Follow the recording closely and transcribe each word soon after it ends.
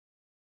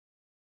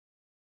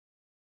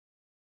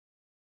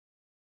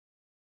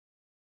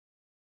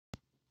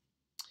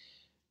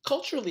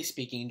Culturally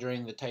speaking,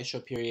 during the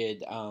Taisho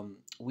period,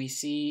 we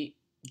see,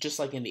 just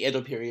like in the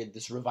Edo period,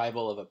 this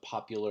revival of a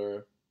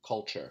popular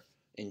culture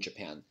in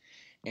Japan.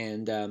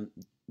 And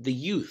the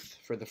youth,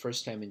 for the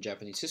first time in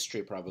Japanese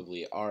history,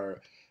 probably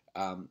are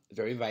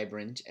very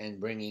vibrant and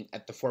bringing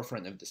at the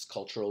forefront of this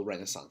cultural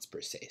renaissance per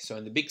se. So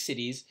in the big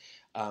cities,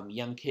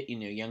 young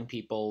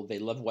people, they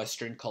love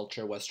Western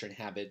culture, Western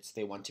habits.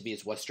 They want to be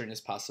as Western as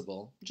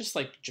possible, just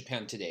like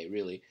Japan today,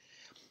 really.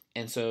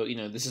 And so,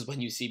 this is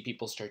when you see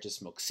people start to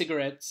smoke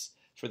cigarettes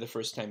for the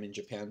first time in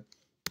Japan.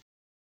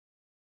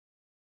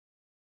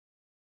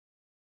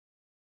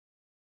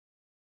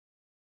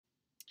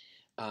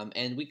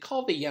 And we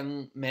call the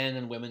young men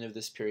and women of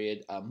this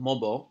period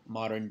mobo,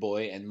 modern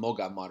boy, and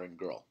moga, modern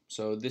girl.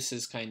 So this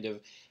is kind of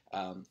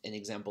an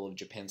example of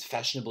Japan's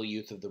fashionable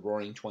youth of the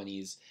Roaring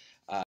Twenties.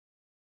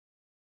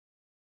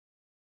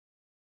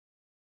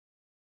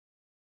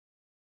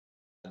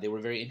 They were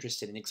very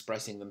interested in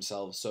expressing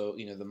themselves. So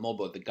the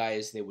mobo, the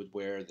guys, they would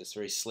wear this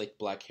very slick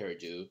black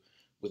hairdo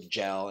with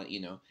gel,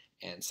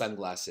 and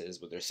sunglasses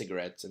with their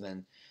cigarettes, and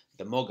then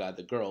the moga,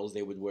 the girls,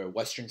 they would wear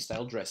Western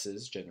style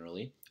dresses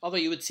generally. Although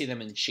you would see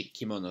them in chic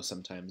kimono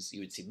sometimes. You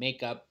would see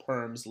makeup,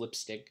 perms,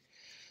 lipstick.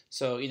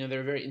 So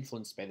they're very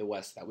influenced by the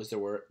West. That was their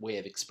way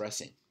of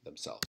expressing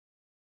themselves.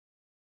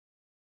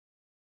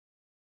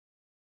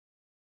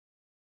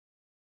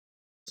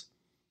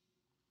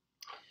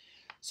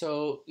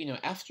 So,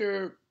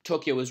 after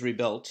Tokyo was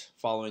rebuilt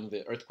following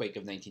the earthquake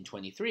of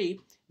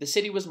 1923, the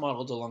city was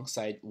modeled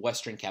alongside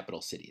Western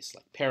capital cities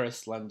like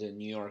Paris, London,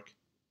 New York,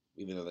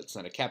 even though that's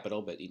not a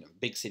capital, but,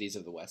 big cities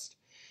of the West.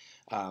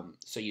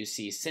 So you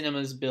see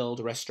cinemas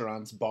built,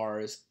 restaurants,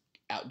 bars,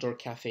 outdoor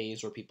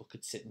cafes where people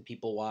could sit and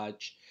people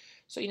watch.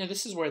 So,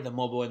 this is where the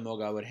Mobo and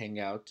Moga would hang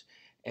out.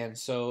 And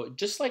so,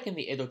 just like in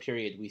the Edo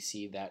period, we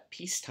see that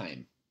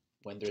peacetime,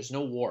 when there's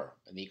no war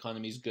and the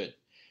economy is good,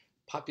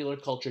 popular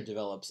culture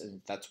develops,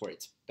 and that's where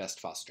it's best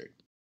fostered.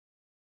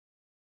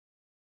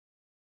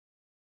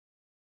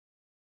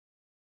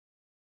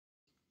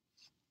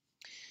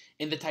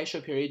 In the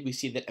Taisho period, we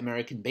see that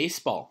American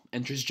baseball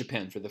enters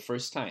Japan for the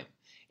first time,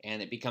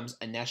 and it becomes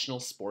a national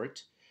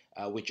sport,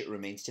 which it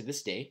remains to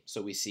this day.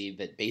 So we see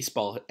that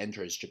baseball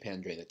enters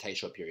Japan during the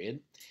Taisho period,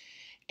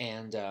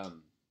 and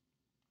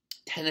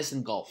tennis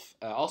and golf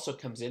also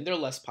comes in. They're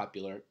less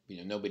popular.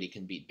 Nobody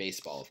can beat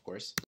baseball, of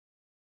course.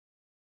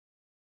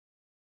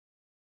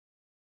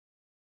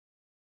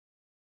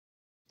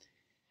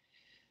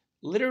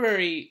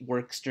 Literary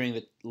works during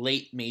the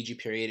late Meiji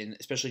period, and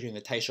especially during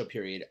the Taisho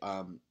period,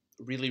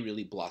 really,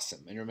 really blossom.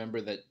 And remember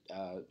that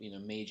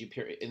Meiji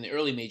period, in the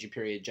early Meiji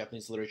period,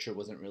 Japanese literature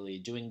wasn't really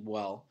doing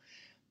well.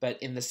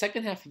 But in the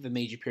second half of the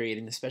Meiji period,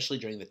 and especially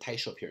during the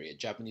Taisho period,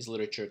 Japanese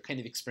literature kind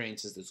of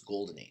experiences this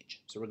golden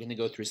age. So we're going to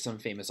go through some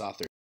famous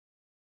authors.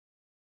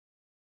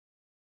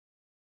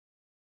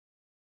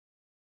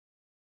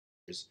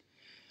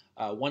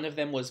 One of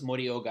them was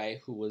Mori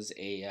Ogai, who was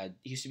he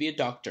used to be a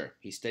doctor.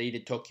 He studied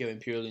at Tokyo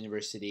Imperial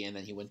University, and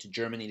then he went to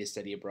Germany to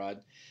study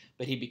abroad.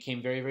 But he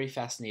became very, very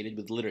fascinated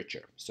with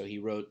literature. So he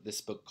wrote this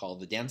book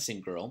called The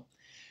Dancing Girl.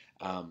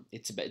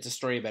 It's a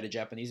story about a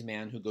Japanese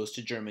man who goes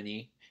to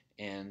Germany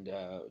and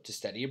to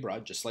study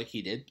abroad, just like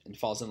he did, and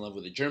falls in love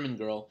with a German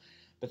girl.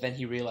 But then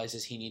he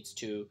realizes he needs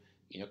to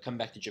come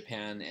back to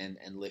Japan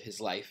and live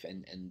his life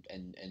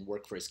and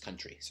work for his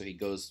country. So he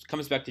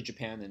comes back to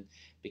Japan and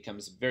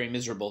becomes very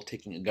miserable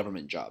taking a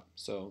government job.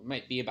 So it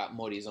might be about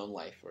Mori's own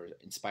life or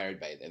inspired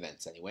by the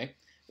events anyway.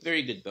 A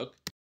very good book.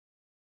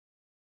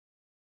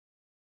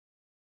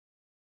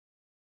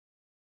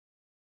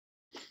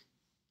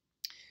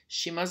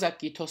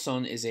 Shimazaki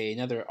Toson is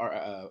another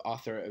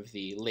author of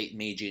the late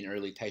Meiji and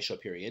early Taisho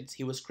periods.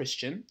 He was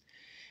Christian,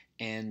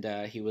 and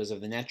he was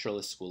of the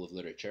naturalist school of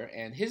literature.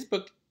 And his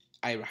book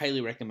I highly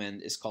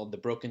recommend is called The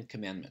Broken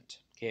Commandment.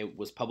 Okay, it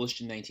was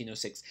published in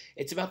 1906.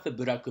 It's about the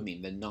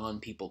burakumin, the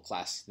non-people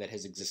class that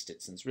has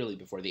existed since really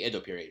before the Edo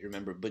period.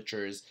 Remember,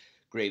 butchers,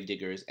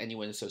 gravediggers,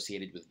 anyone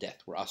associated with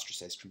death were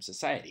ostracized from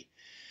society.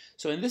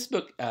 So in this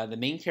book, the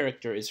main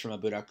character is from a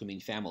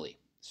burakumin family.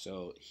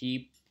 So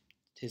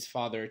his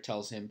father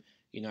tells him,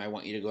 I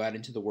want you to go out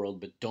into the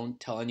world, but don't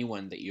tell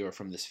anyone that you're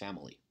from this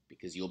family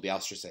because you'll be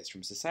ostracized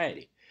from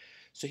society.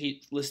 So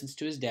he listens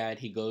to his dad.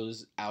 He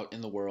goes out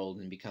in the world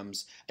and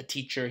becomes a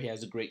teacher. He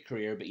has a great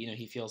career, but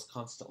he feels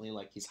constantly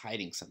like he's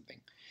hiding something.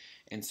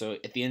 And so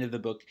at the end of the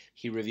book,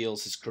 he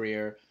reveals his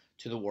career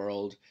to the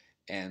world,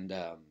 and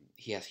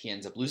he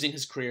ends up losing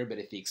his career, but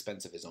at the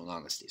expense of his own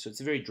honesty. So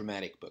it's a very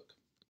dramatic book.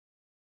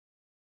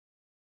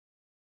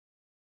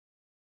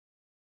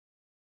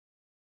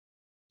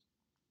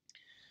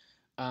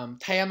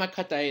 Tayama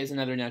Katai is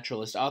another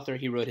naturalist author.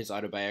 He wrote his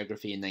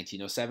autobiography in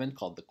 1907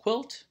 called The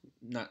Quilt.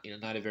 Not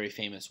a very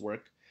famous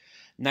work.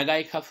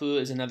 Nagai Kafu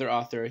is another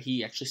author.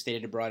 He actually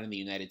stayed abroad in the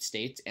United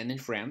States and in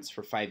France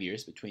for 5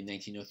 years between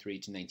 1903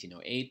 to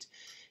 1908.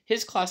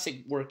 His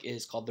classic work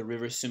is called The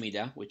River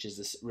Sumida, which is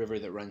this river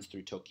that runs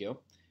through Tokyo.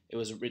 It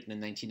was written in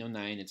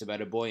 1909. It's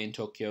about a boy in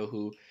Tokyo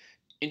who,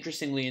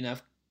 interestingly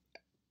enough,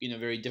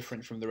 very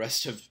different from the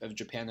rest of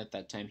Japan at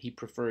that time. He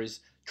prefers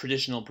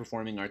traditional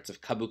performing arts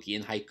of kabuki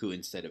and haiku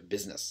instead of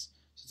business.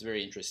 So it's a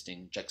very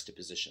interesting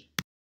juxtaposition.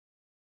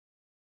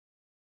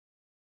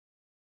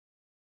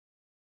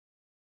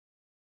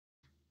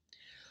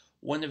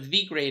 One of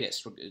the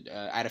greatest,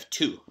 out of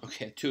two,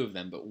 okay, two of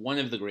them, but one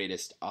of the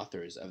greatest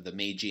authors of the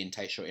Meiji and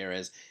Taisho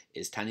eras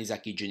is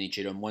Tanizaki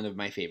Junichiro, one of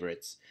my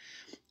favorites.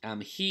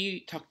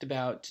 He talked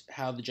about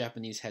how the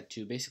Japanese had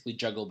to basically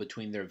juggle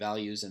between their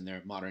values and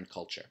their modern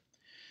culture.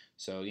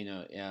 So,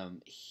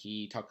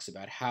 he talks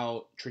about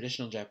how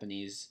traditional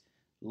Japanese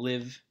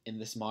live in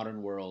this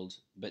modern world,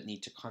 but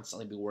need to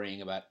constantly be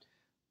worrying about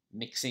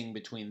mixing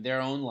between their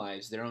own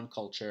lives, their own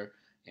culture,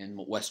 and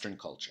Western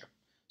culture.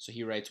 So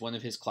he writes one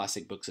of his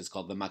classic books is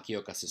called The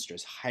Makioka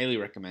Sisters, highly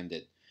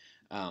recommended,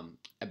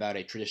 about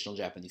a traditional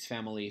Japanese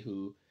family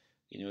who,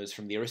 is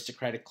from the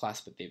aristocratic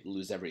class, but they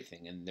lose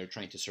everything, and they're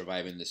trying to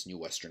survive in this new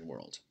Western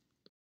world.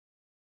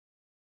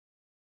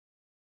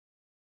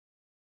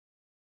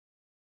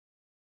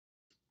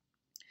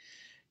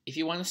 If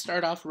you want to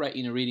start off right,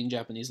 reading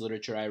Japanese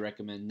literature, I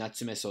recommend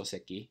Natsume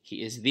Soseki.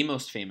 He is the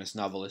most famous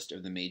novelist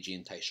of the Meiji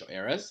and Taisho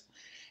eras,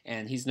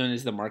 and he's known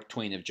as the Mark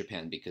Twain of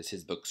Japan because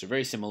his books are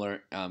very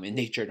similar in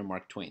nature to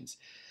Mark Twain's.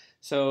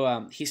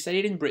 So he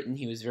studied in Britain.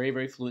 He was very,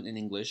 very fluent in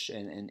English,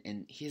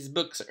 and his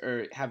books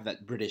have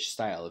that British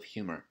style of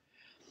humor.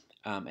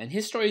 And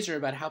his stories are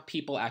about how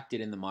people acted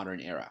in the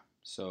modern era.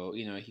 So,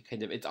 he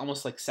it's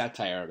almost like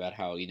satire about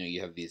how,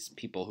 you have these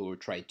people who are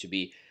tried to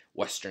be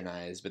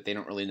westernized, but they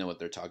don't really know what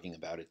they're talking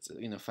about. It's,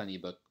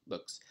 funny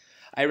books.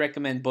 I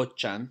recommend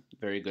Botchan,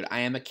 very good.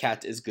 I Am a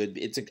Cat is good.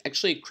 It's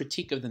actually a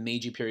critique of the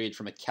Meiji period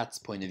from a cat's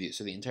point of view.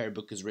 So the entire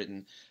book is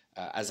written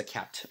as a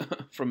cat.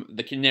 From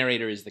the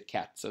narrator is the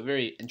cat. So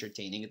very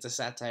entertaining. It's a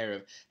satire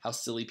of how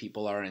silly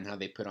people are and how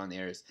they put on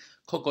airs.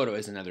 Kokoro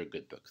is another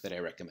good book that I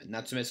recommend.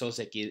 Natsume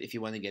Soseki, if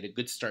you want to get a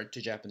good start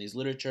to Japanese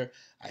literature,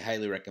 I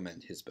highly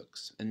recommend his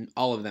books. And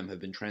all of them have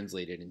been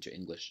translated into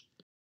English.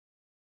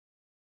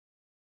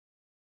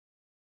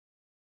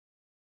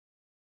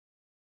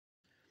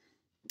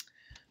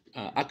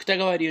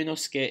 Akutagawa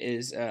Ryunosuke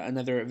is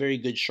another very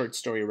good short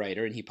story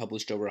writer, and he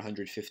published over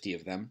 150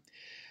 of them.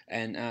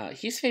 And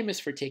he's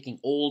famous for taking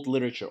old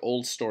literature,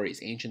 old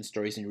stories, ancient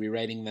stories, and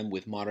rewriting them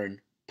with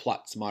modern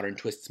plots, modern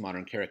twists,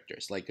 modern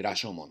characters, like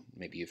Rashomon.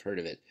 Maybe you've heard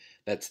of it.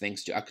 That's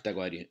thanks to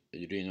Akutagawa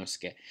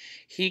Ryunosuke.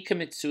 He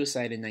commits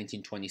suicide in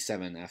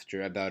 1927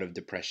 after a bout of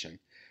depression.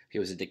 He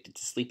was addicted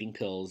to sleeping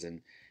pills,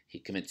 and he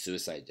commits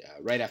suicide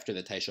right after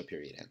the Taisho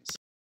period ends.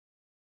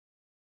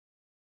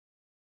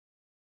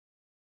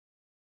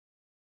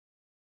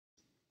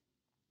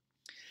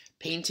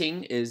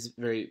 Painting is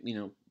very,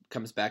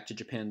 comes back to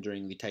Japan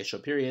during the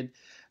Taisho period.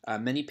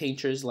 Many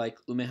painters like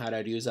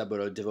Umehara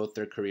Ryuzaburo devote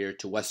their career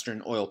to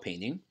Western oil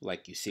painting,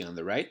 like you see on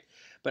the right.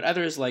 But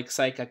others like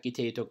Saikaki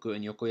Teitoku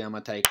and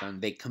Yokoyama Taikan,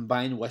 they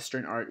combine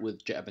Western art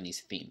with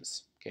Japanese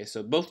themes. Okay,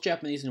 so both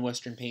Japanese and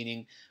Western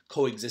painting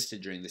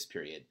coexisted during this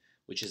period,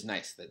 which is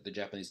nice that the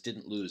Japanese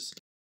didn't lose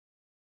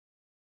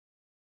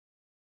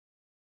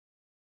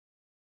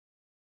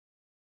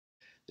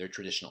their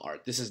traditional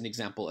art. This is an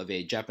example of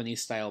a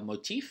Japanese style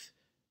motif,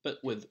 but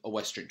with a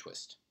Western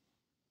twist.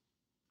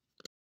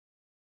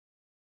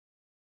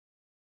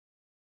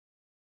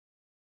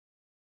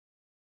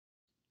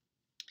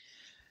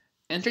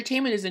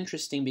 Entertainment is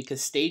interesting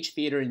because stage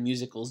theater and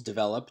musicals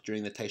develop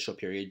during the Taisho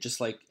period,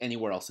 just like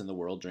anywhere else in the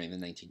world during the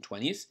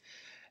 1920s.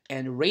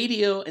 And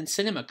radio and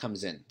cinema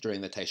comes in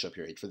during the Taisho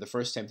period for the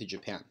first time to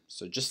Japan.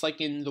 So just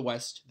like in the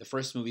West, the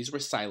first movies were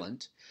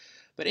silent.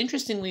 But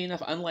interestingly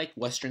enough, unlike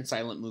Western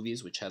silent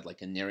movies, which had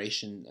like a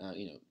narration,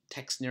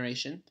 text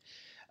narration,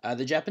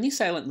 the Japanese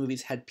silent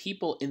movies had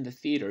people in the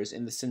theaters,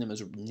 in the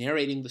cinemas,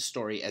 narrating the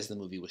story as the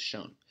movie was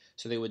shown.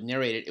 So they would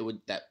narrate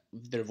it.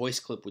 Their voice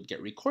clip would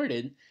get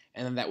recorded,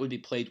 and then that would be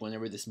played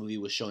whenever this movie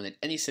was shown at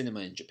any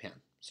cinema in Japan.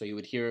 So you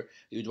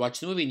would watch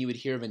the movie, and you would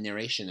hear of a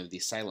narration of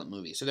these silent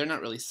movies. So they're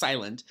not really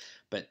silent,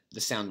 but the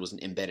sound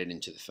wasn't embedded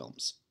into the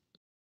films.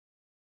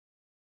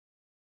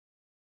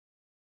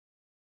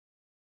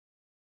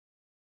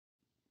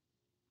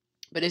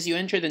 But as you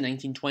enter the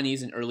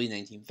 1920s and early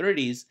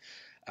 1930s,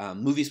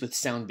 movies with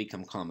sound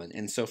become common.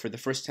 And so for the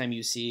first time,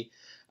 you see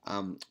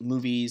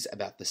movies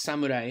about the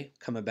samurai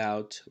come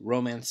about,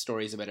 romance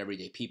stories about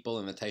everyday people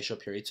in the Taisho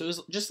period. So it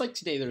was just like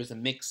today, there was a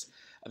mix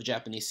of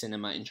Japanese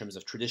cinema in terms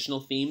of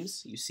traditional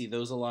themes. You see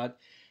those a lot.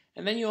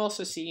 And then you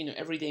also see,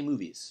 everyday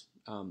movies,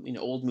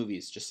 old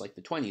movies, just like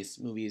the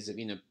 20s, movies of,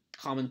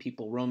 common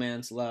people,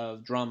 romance,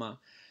 love, drama.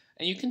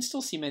 And you can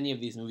still see many of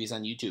these movies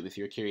on YouTube if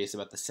you're curious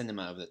about the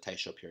cinema of the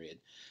Taisho period.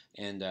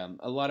 And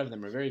a lot of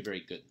them are very,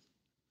 very good.